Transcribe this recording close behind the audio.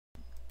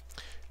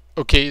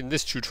Okay, in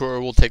this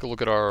tutorial we'll take a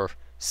look at our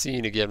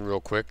scene again real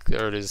quick.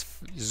 There it is,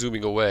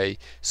 zooming away.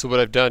 So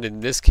what I've done in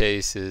this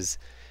case is,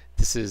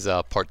 this is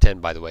part 10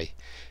 by the way.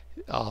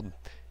 I've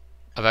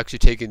actually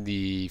taken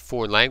the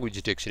foreign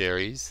language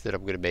dictionaries that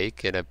I'm going to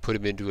make and I've put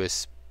them into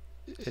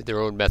their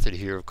own method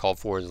here called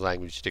foreign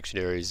language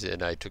dictionaries,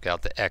 and I took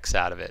out the X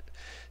out of it.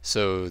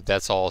 So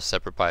that's all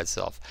separate by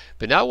itself.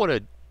 But now I want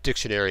a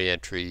dictionary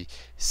entry,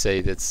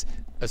 say, that's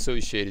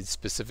associated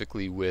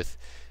specifically with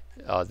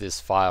this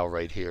file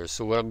right here.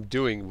 So what I'm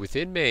doing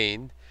within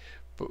main,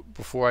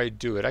 before I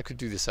do it, I could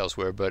do this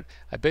elsewhere, but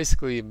I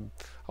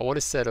want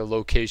to set a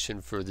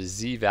location for the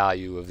Z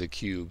value of the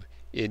cube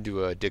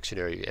into a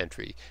dictionary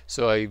entry.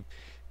 So I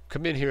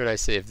come in here and I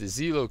say if the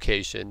Z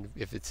location,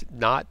 if it's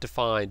not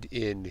defined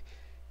in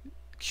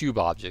cube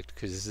object,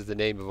 because this is the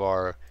name of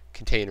our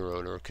container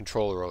owner,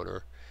 controller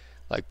owner,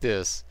 like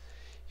this,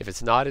 if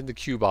it's not in the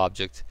cube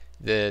object,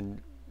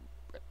 then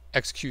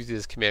execute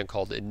this command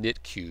called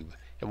initcube.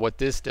 And what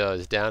this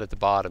does down at the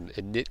bottom,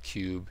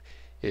 initcube,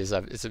 is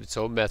it's its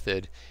own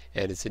method,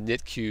 and it's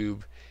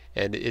initcube,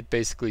 and it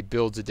basically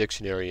builds a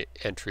dictionary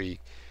entry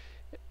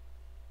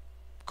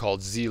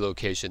called Z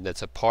location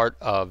that's a part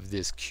of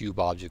this cube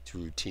object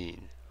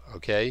routine.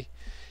 Okay,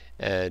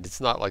 and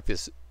it's not like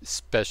this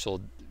special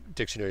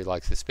dictionary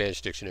like the Spanish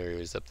dictionary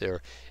is up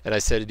there, and I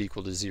set it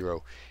equal to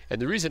 0.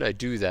 And the reason I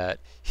do that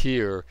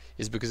here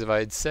is because if I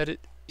had set it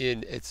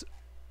in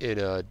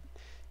a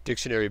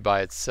dictionary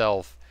by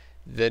itself,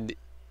 then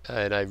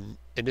and I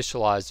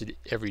initialized it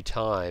every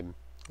time,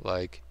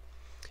 like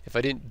if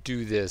I didn't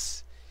do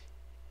this,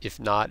 if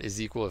not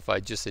is equal, if I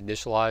just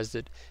initialized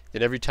it,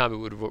 then every time it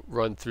would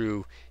run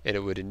through and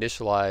it would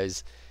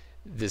initialize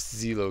this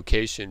Z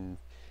location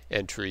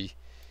entry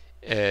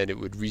and it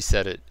would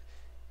reset it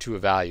to a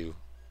value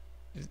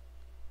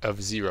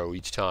of 0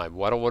 each time.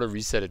 Well, I don't want to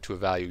reset it to a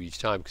value each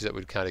time because that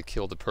would kind of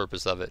kill the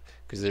purpose of it,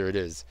 because there it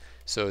is.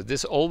 So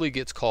this only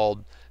gets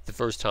called the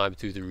first time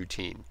through the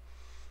routine,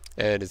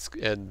 and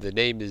the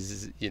name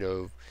is,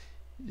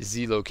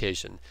 Z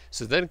location.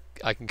 So then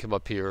I can come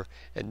up here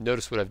and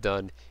notice what I've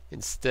done.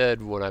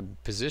 Instead, when I'm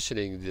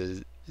positioning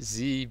the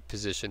Z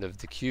position of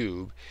the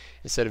cube,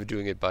 instead of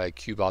doing it by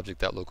cube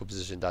object.local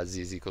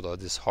position.z is equal to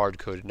this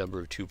hard-coded number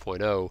of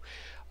 2.0,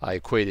 I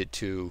equate it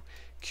to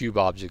cube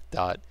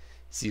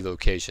object.z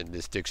location,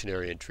 this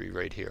dictionary entry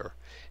right here,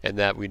 and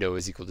that we know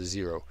is equal to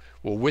 0.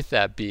 Well, with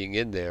that being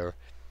in there,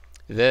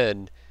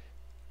 then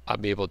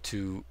I'm able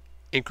to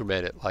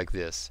increment it like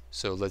this.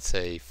 So let's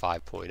say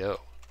 5.0.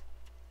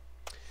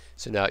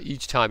 So now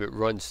each time it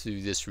runs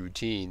through this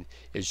routine,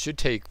 it should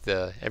take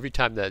every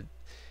time that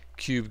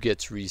cube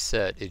gets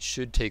reset, it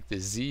should take the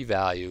Z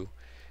value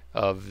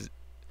of,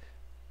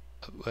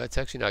 well, it's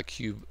actually not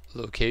cube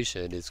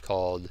location, it's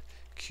called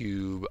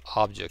cube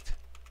object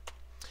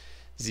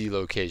Z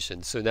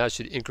location. So now it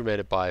should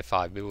increment it by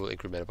 5. Maybe we'll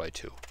increment it by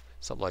 2,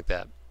 something like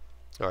that.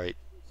 Alright,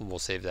 and we'll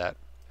save that.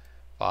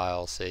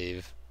 File,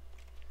 save,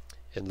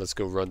 and let's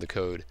go run the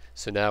code.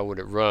 So now when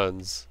it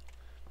runs,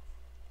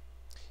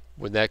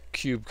 when that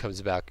cube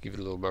comes back, give it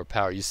a little more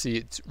power. You see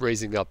it's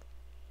raising up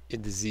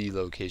in the Z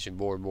location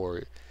more and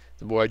more.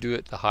 The more I do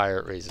it, the higher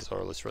it raises.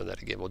 Or let's run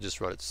that again. We'll just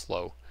run it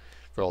slow,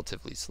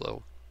 relatively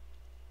slow.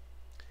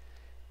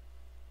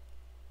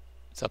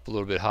 It's up a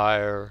little bit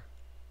higher.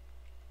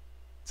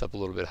 It's up a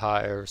little bit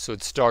higher. So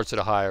it starts at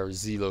a higher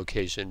Z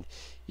location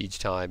each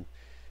time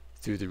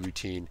through the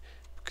routine.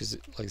 Because,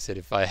 like I said,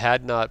 if I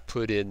had not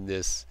put in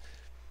this,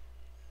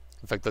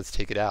 in fact, let's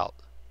take it out.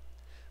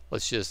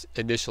 Let's just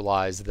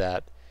initialize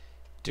that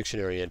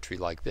dictionary entry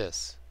like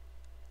this,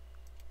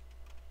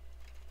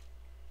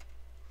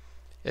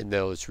 and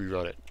now let's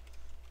rerun it,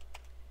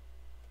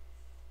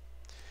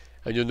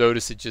 and you'll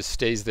notice it just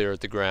stays there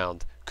at the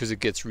ground because it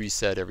gets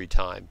reset every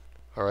time.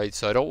 Alright,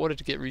 so I don't want it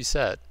to get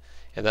reset,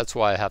 and that's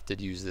why I have to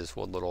use this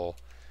one little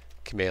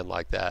command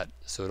like that,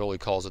 so it only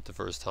calls it the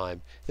first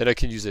time. Then I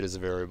can use it as a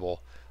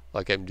variable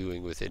like I'm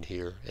doing within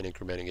here and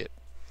incrementing it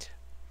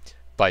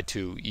by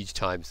 2 each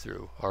time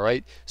through.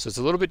 Alright, so it's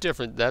a little bit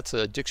different. That's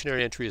a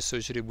dictionary entry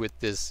associated with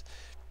this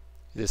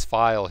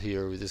file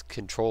here, with this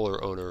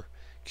controller owner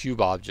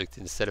cube object,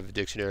 instead of a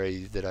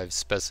dictionary that I've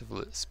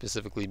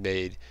specifically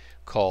made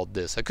called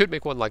this. I could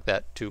make one like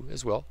that too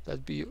as well.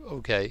 That'd be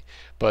okay,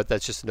 but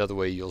that's just another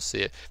way you'll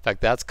see it. In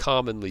fact, that's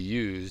commonly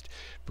used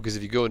because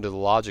if you go into the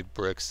logic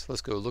bricks,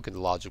 let's go look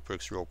into logic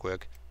bricks real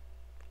quick.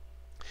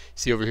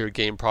 See over here,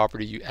 game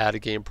property, you add a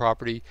game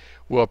property.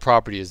 Well, a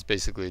property is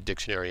basically a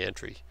dictionary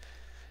entry.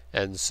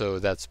 And so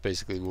that's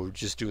basically, we're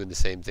just doing the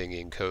same thing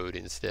in code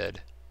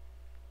instead.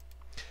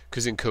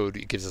 Because in code,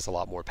 it gives us a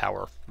lot more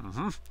power.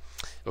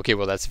 Okay,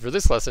 well, that's it for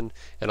this lesson,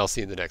 and I'll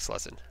see you in the next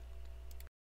lesson.